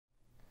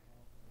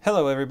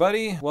Hello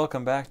everybody,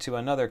 welcome back to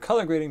another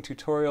color grading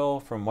tutorial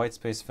from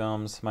Whitespace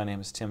Films. My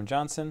name is Tim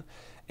Johnson,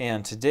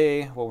 and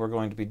today what we're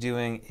going to be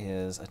doing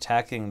is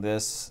attacking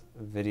this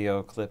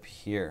video clip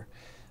here.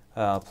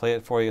 I'll play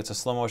it for you. It's a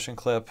slow motion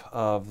clip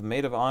of the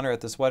maid of honor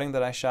at this wedding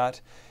that I shot,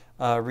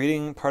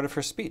 reading part of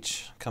her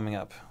speech coming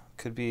up.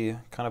 Could be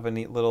kind of a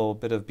neat little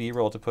bit of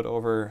B-roll to put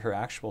over her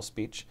actual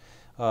speech,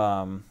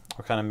 or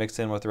kind of mix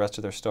in with the rest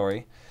of their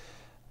story.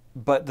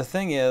 But the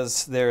thing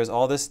is, there's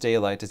all this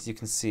daylight, as you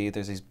can see.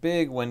 There's these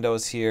big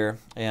windows here,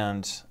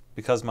 and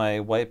because my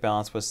white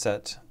balance was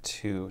set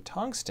to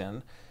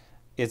tungsten,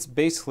 it's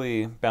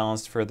basically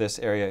balanced for this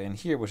area in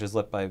here, which is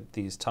lit by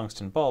these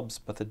tungsten bulbs,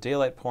 but the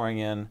daylight pouring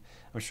in,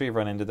 I'm sure you've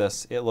run into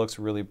this, it looks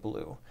really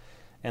blue.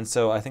 And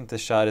so I think this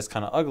shot is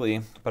kind of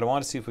ugly, but I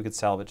want to see if we could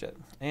salvage it.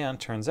 And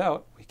turns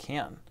out we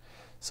can.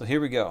 So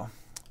here we go.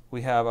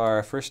 We have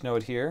our first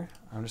node here.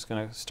 I'm just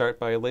going to start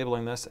by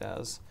labeling this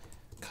as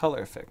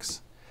color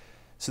fix.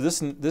 So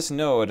this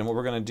node and what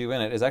we're going to do in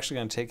it is actually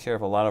going to take care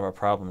of a lot of our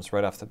problems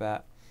right off the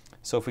bat.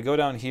 So if we go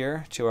down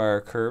here to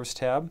our curves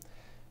tab,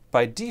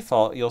 by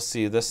default you'll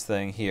see this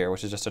thing here,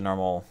 which is just a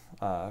normal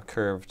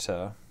curve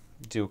to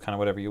do kind of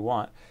whatever you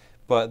want.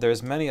 But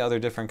there's many other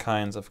different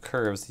kinds of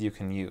curves that you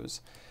can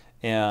use.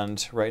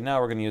 And right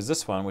now we're going to use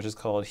this one, which is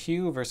called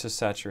hue versus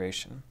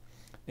saturation.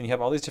 And you have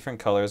all these different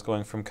colors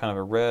going from kind of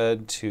a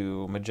red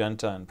to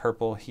magenta and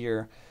purple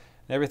here,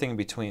 and everything in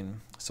between.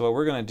 So what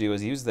we're going to do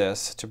is use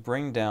this to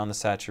bring down the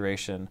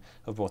saturation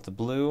of both the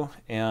blue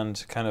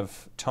and kind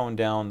of tone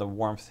down the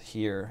warmth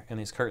here in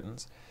these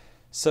curtains.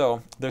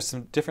 So there's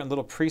some different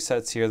little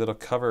presets here that'll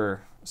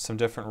cover some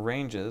different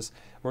ranges.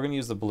 We're going to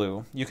use the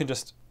blue. You can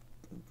just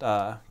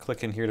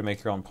click in here to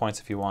make your own points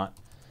if you want,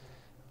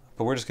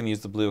 but we're just going to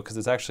use the blue because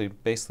it's actually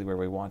basically where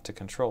we want to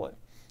control it.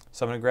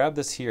 So I'm going to grab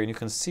this here, and you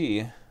can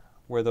see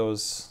where the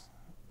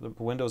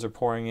windows are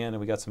pouring in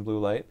and we got some blue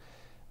light.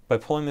 By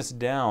pulling this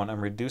down,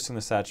 I'm reducing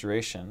the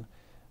saturation.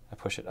 I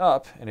push it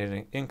up and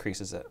it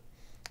increases it.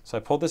 So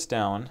I pull this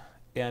down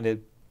and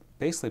it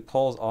basically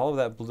pulls all of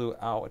that blue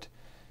out.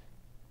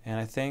 And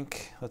I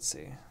think, let's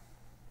see,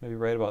 maybe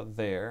right about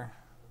there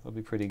will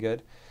be pretty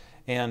good.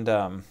 And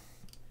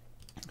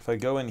if I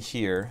go in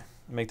here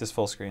and make this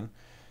full screen,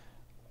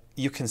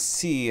 you can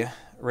see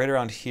right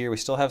around here we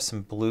still have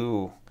some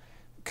blue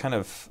kind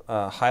of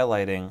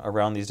highlighting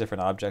around these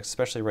different objects,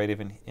 especially right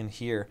even in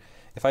here.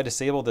 If I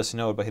disable this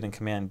node by hitting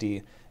Command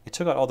D, it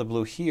took out all the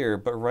blue here,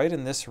 but right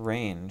in this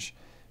range,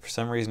 for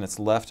some reason it's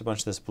left a bunch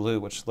of this blue,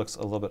 which looks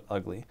a little bit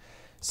ugly.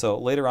 So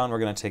later on we're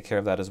going to take care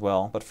of that as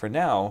well, but for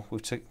now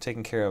we've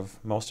taken care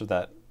of most of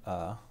that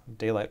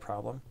daylight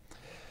problem.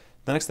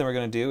 The next thing we're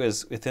going to do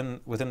is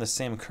within the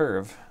same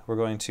curve, we're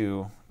going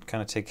to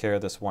kind of take care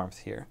of this warmth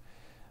here.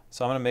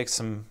 So I'm going to make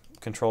some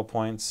control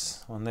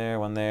points, one there,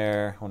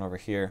 one over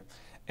here.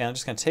 And I'm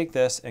just going to take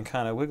this and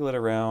kind of wiggle it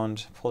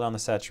around, pull down the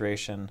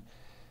saturation,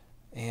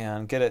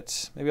 and get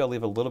it, maybe I'll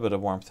leave a little bit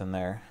of warmth in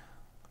there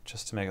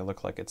just to make it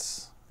look like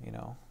it's, you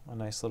know, a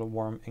nice little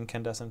warm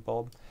incandescent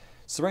bulb.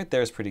 So right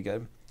there is pretty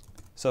good.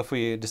 So if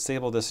we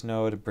disable this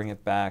node and bring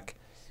it back,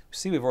 you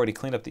see we've already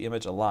cleaned up the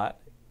image a lot.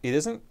 It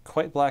isn't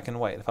quite black and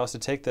white. If I was to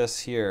take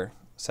this here,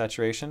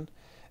 saturation,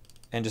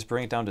 and just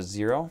bring it down to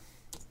 0,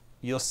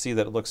 you'll see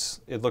that it looks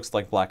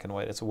like black and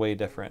white. It's way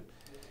different.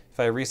 If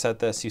I reset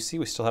this, you see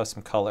we still have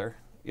some color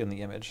in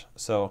the image.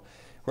 So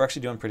we're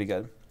actually doing pretty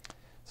good.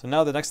 So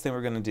now the next thing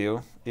we're going to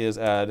do is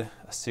add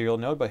a serial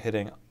node by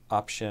hitting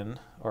Option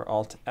or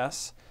Alt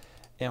S,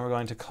 and we're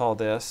going to call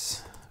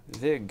this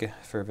Vig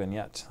for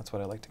Vignette. That's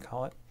what I like to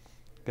call it.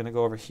 We're going to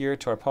go over here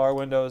to our power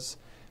windows,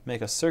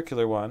 make a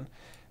circular one,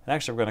 and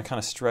actually we're going to kind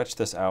of stretch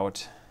this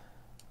out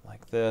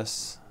like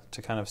this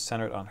to kind of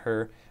center it on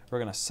her. We're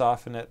going to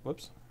soften it.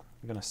 Whoops.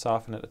 We're going to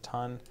soften it a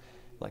ton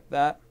like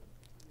that.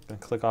 I'm going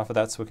to click off of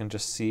that so we can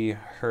just see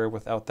her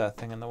without that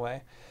thing in the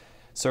way.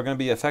 So we're going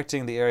to be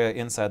affecting the area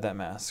inside that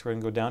mask. We're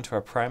going to go down to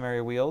our primary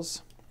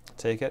wheels,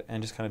 take it,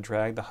 and just kind of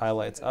drag the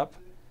highlights up.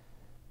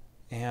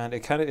 And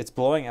it's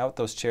blowing out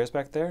those chairs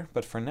back there,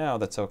 but for now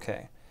that's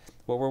okay.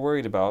 What we're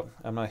worried about,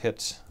 I'm going to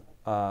hit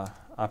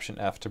Option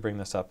F to bring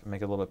this up and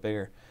make it a little bit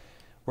bigger.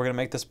 We're going to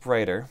make this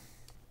brighter,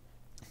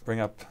 bring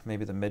up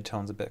maybe the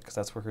midtones a bit because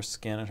that's where her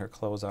skin and her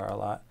clothes are a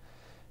lot.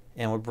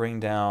 And we'll bring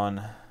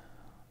down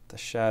the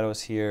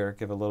shadows here,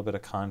 give a little bit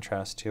of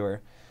contrast to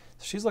her.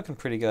 So she's looking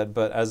pretty good,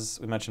 but as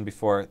we mentioned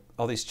before,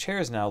 all these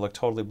chairs now look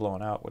totally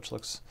blown out, which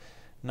looks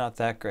not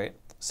that great.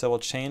 So we'll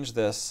change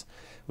this.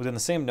 Within the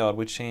same node,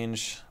 we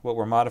change what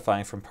we're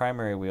modifying from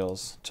primary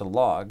wheels to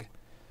log.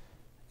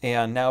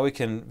 And now we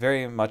can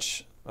very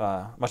much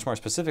more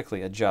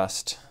specifically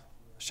adjust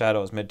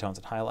shadows, midtones,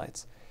 and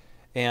highlights.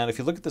 And if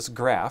you look at this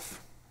graph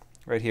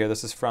right here,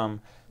 this is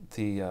from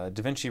the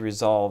Davinci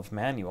Resolve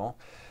manual.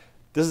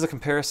 This is a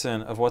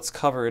comparison of what's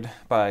covered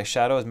by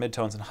shadows,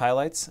 midtones, and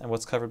highlights and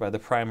what's covered by the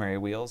primary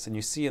wheels. And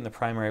you see in the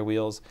primary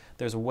wheels,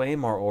 there's way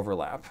more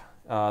overlap.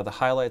 The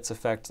highlights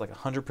affect like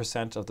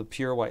 100% of the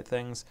pure white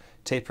things,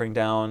 tapering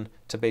down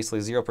to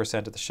basically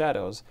 0% of the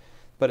shadows.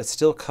 But it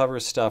still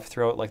covers stuff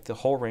throughout like the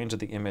whole range of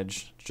the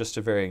image, just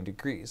to varying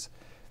degrees.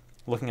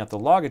 looking at the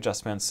log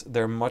adjustments,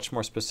 they're much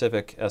more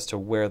specific as to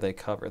where they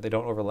cover. They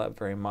don't overlap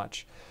very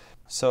much.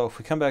 So if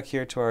we come back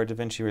here to our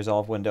Davinci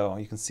Resolve window,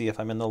 you can see if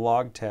I'm in the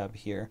log tab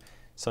here,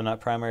 so not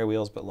primary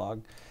wheels but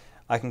log,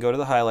 I can go to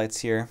the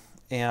highlights here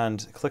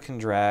and click and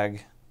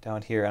drag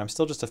down here, and I'm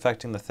still just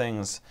affecting the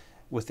things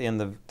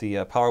within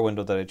the power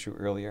window that I drew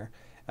earlier.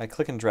 I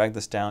click and drag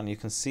this down, and you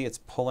can see it's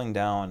pulling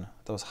down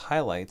those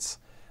highlights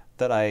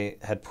that I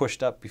had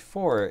pushed up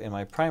before in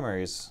my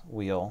primaries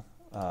wheel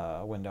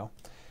window.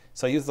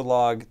 So I use the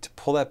log to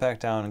pull that back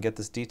down and get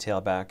this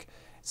detail back.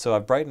 So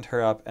I've brightened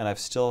her up, and I've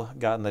still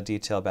gotten the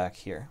detail back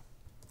here.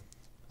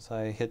 So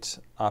I hit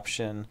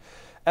Option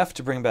F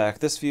to bring back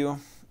this view,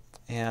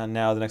 and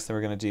now the next thing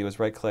we're going to do is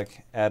right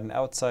click, add an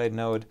outside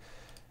node,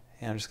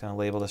 and I'm just going to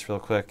label this real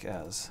quick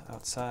as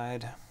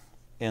outside.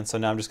 And so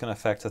now I'm just going to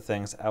affect the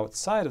things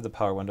outside of the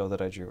power window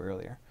that I drew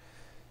earlier.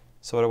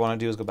 So what I want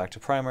to do is go back to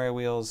primary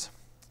wheels,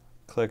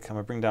 click, I'm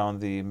going to bring down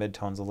the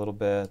midtones a little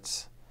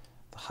bit,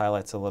 the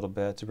highlights a little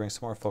bit to bring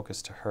some more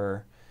focus to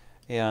her,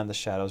 and the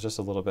shadows just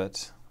a little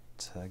bit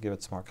to give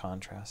it some more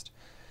contrast.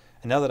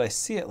 And now that I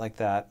see it like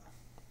that,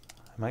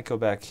 I might go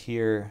back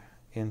here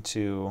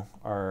into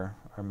our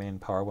main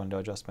power window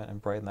adjustment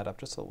and brighten that up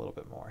just a little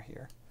bit more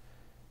here.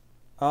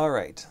 All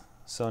right,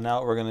 so now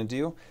what we're going to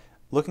do,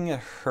 looking at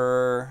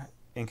her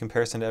in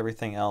comparison to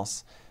everything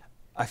else,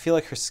 I feel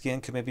like her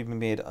skin could maybe be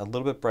made a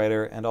little bit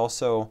brighter, and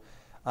also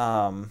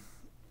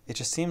it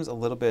just seems a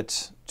little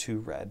bit too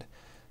red.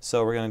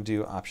 So we're going to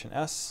do Option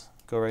S,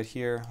 go right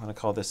here, I'm going to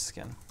call this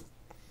skin.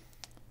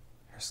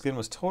 Her skin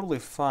was totally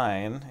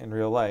fine in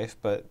real life,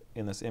 but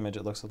in this image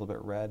it looks a little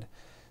bit red.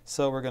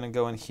 So we're going to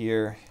go in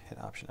here,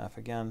 hit Option F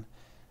again,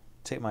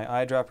 take my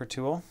eyedropper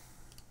tool,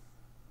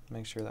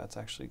 make sure that's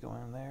actually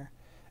going in there,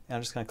 and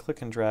I'm just going to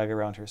click and drag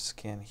around her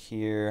skin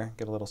here,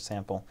 get a little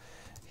sample.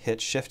 Hit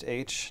Shift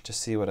H to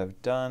see what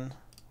I've done.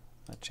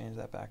 I'll change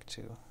that back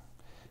to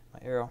my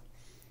arrow.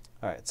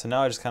 All right, so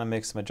now I just kind of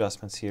make some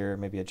adjustments here,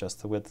 maybe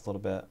adjust the width a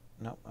little bit.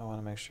 Nope, I want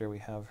to make sure we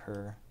have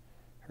her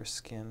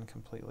skin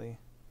completely.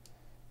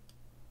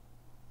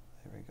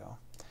 There we go.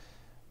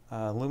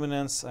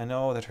 Luminance, I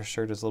know that her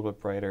shirt is a little bit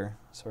brighter,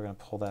 so we're going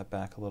to pull that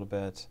back a little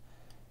bit.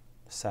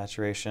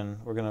 Saturation,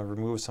 we're going to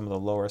remove some of the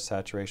lower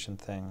saturation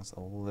things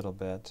a little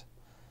bit.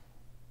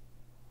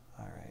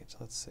 All right,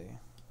 let's see.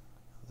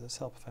 Does this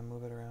help if I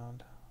move it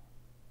around?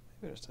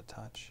 Maybe just a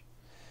touch.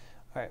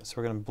 All right, so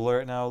we're going to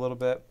blur it now a little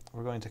bit.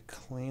 We're going to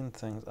clean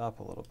things up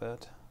a little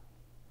bit.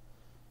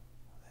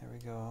 There we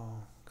go.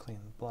 Clean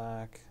the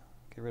black.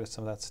 Get rid of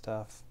some of that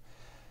stuff.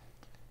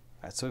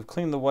 All right, so we've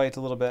cleaned the white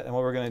a little bit, and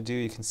what we're going to do,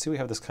 you can see we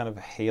have this kind of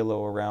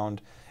halo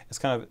around. It's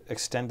kind of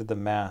extended the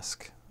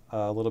mask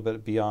a little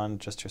bit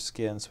beyond just her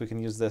skin. So we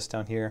can use this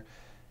down here,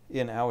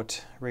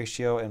 in-out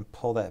ratio, and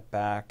pull that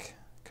back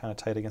kind of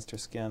tight against her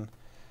skin.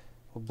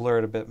 We'll blur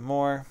it a bit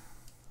more.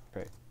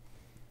 Great.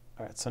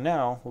 All right, so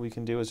now what we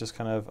can do is just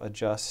kind of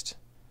adjust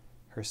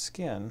her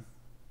skin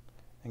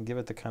and give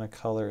it the kind of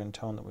color and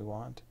tone that we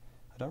want.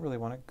 I don't really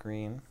want it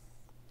green.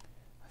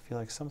 I feel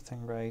like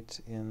something right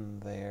in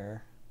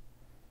there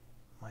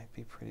might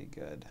be pretty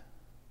good.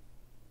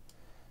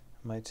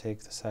 I might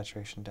take the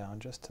saturation down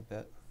just a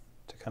bit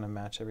to kind of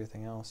match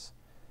everything else.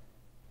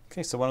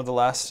 Okay, so one of the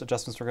last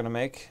adjustments we're going to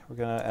make, we're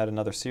going to add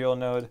another serial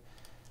node.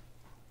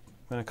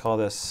 I'm going to call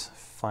this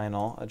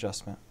Final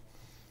Adjustment.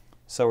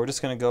 So we're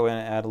just going to go in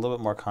and add a little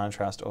bit more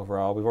contrast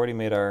overall. We've already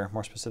made our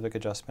more specific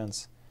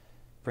adjustments.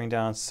 Bring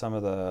down some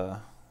of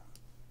the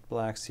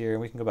blacks here,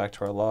 and we can go back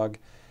to our log.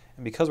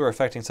 And because we're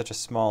affecting such a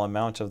small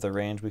amount of the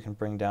range, we can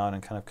bring down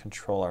and kind of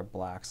control our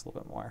blacks a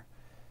little bit more.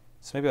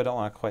 So maybe I don't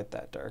want it quite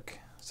that dark.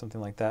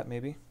 Something like that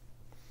maybe.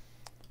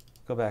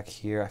 Go back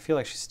here. I feel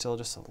like she's still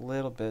just a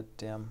little bit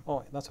dim.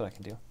 Oh, that's what I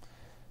can do.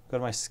 Go to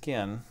my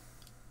skin,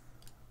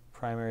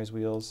 primaries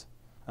wheels.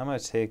 I'm going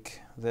to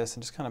take this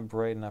and just kind of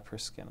brighten up her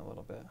skin a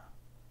little bit.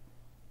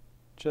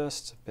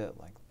 Just a bit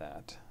like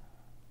that.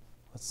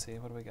 Let's see,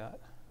 what do we got?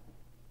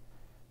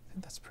 I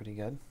think that's pretty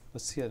good.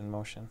 Let's see it in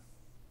motion.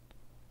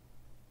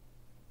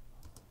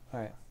 All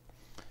right.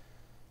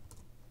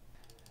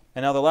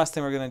 And now the last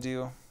thing we're going to do,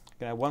 we're going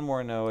to add one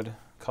more node,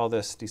 call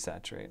this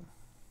Desaturate.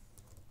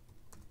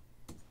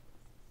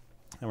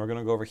 And we're going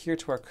to go over here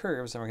to our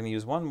curves, and we're going to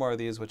use one more of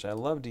these, which I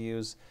love to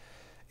use.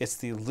 It's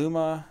the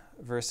Luma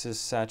versus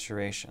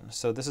saturation.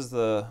 So this is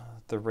the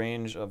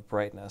range of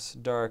brightness,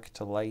 dark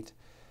to light.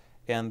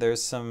 And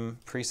there's some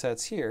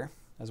presets here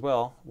as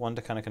well, one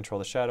to kind of control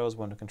the shadows,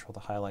 one to control the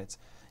highlights.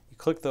 You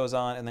click those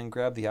on and then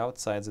grab the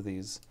outsides of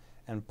these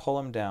and pull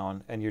them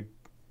down, and you're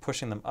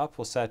pushing them up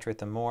will saturate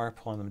them more,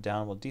 pulling them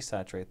down will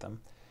desaturate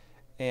them.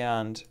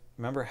 And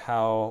remember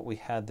how we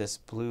had this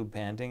blue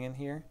banding in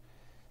here?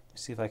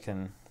 Let's see if I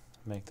can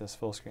make this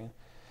full screen.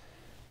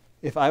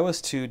 If I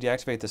was to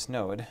deactivate this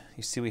node,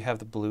 you see we have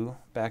the blue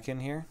back in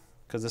here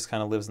because this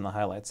kind of lives in the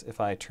highlights.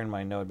 If I turn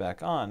my node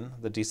back on,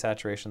 the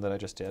desaturation that I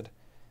just did,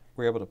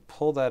 we're able to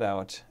pull that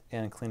out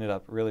and clean it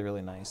up really,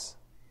 really nice.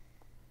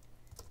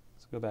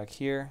 Let's go back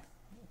here.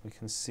 We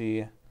can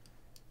see,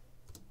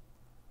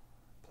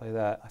 play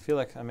that. I feel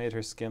like I made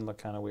her skin look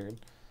kind of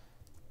weird.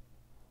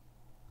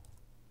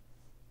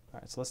 All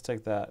right, so let's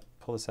take that,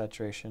 pull the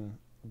saturation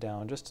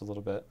down just a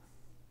little bit.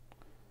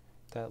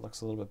 That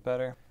looks a little bit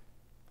better.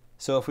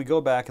 So if we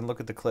go back and look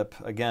at the clip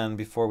again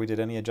before we did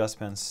any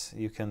adjustments,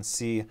 you can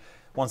see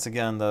once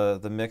again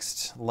the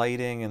mixed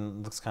lighting, and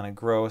it looks kind of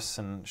gross,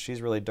 and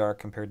she's really dark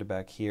compared to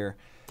back here.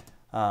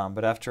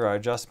 But after our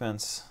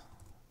adjustments,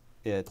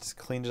 it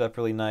cleaned it up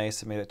really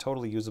nice. It made it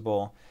totally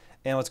usable.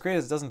 And what's great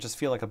is it doesn't just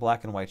feel like a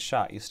black and white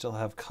shot. You still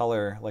have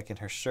color like in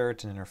her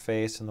shirt and in her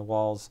face and the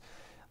walls.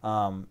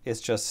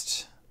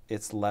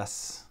 It's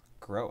less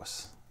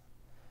gross.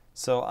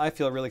 So I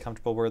feel really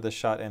comfortable where this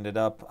shot ended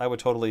up. I would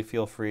totally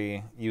feel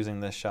free using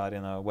this shot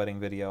in a wedding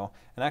video,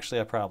 and actually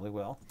I probably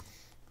will.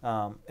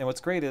 And what's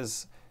great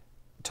is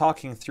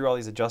talking through all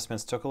these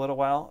adjustments took a little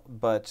while,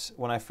 but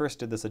when I first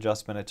did this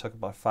adjustment it took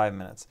about 5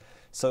 minutes.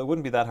 So it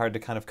wouldn't be that hard to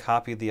kind of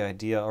copy the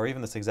idea or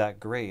even this exact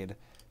grade.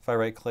 If I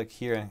right click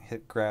here and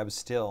hit grab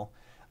still,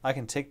 I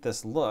can take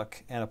this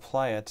look and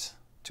apply it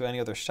to any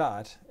other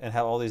shot and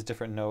have all these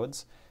different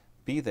nodes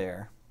be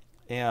there.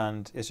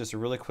 And it's just a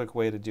really quick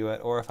way to do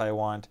it. Or if I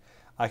want,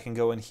 I can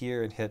go in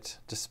here and hit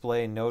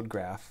display node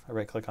graph. I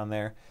right click on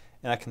there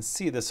and I can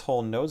see this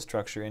whole node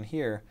structure in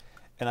here,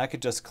 and I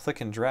could just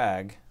click and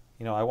drag.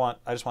 You know,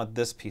 I just want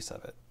this piece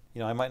of it.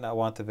 You know, I might not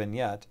want the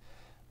vignette,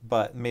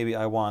 but maybe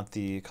I want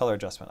the color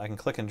adjustment. I can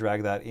click and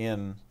drag that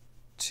in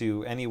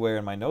to anywhere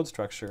in my node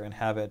structure and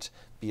have it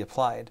be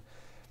applied.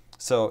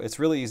 So it's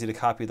really easy to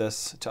copy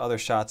this to other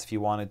shots if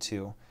you wanted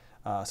to.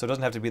 So it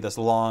doesn't have to be this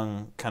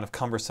long, kind of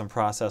cumbersome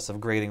process of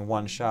grading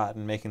one shot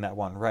and making that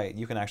one right.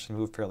 You can actually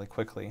move fairly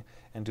quickly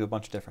and do a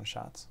bunch of different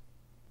shots.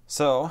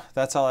 So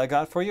that's all I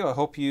got for you. I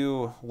hope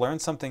you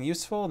learned something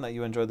useful and that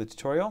you enjoyed the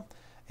tutorial,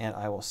 and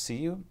I will see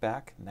you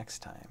back next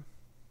time.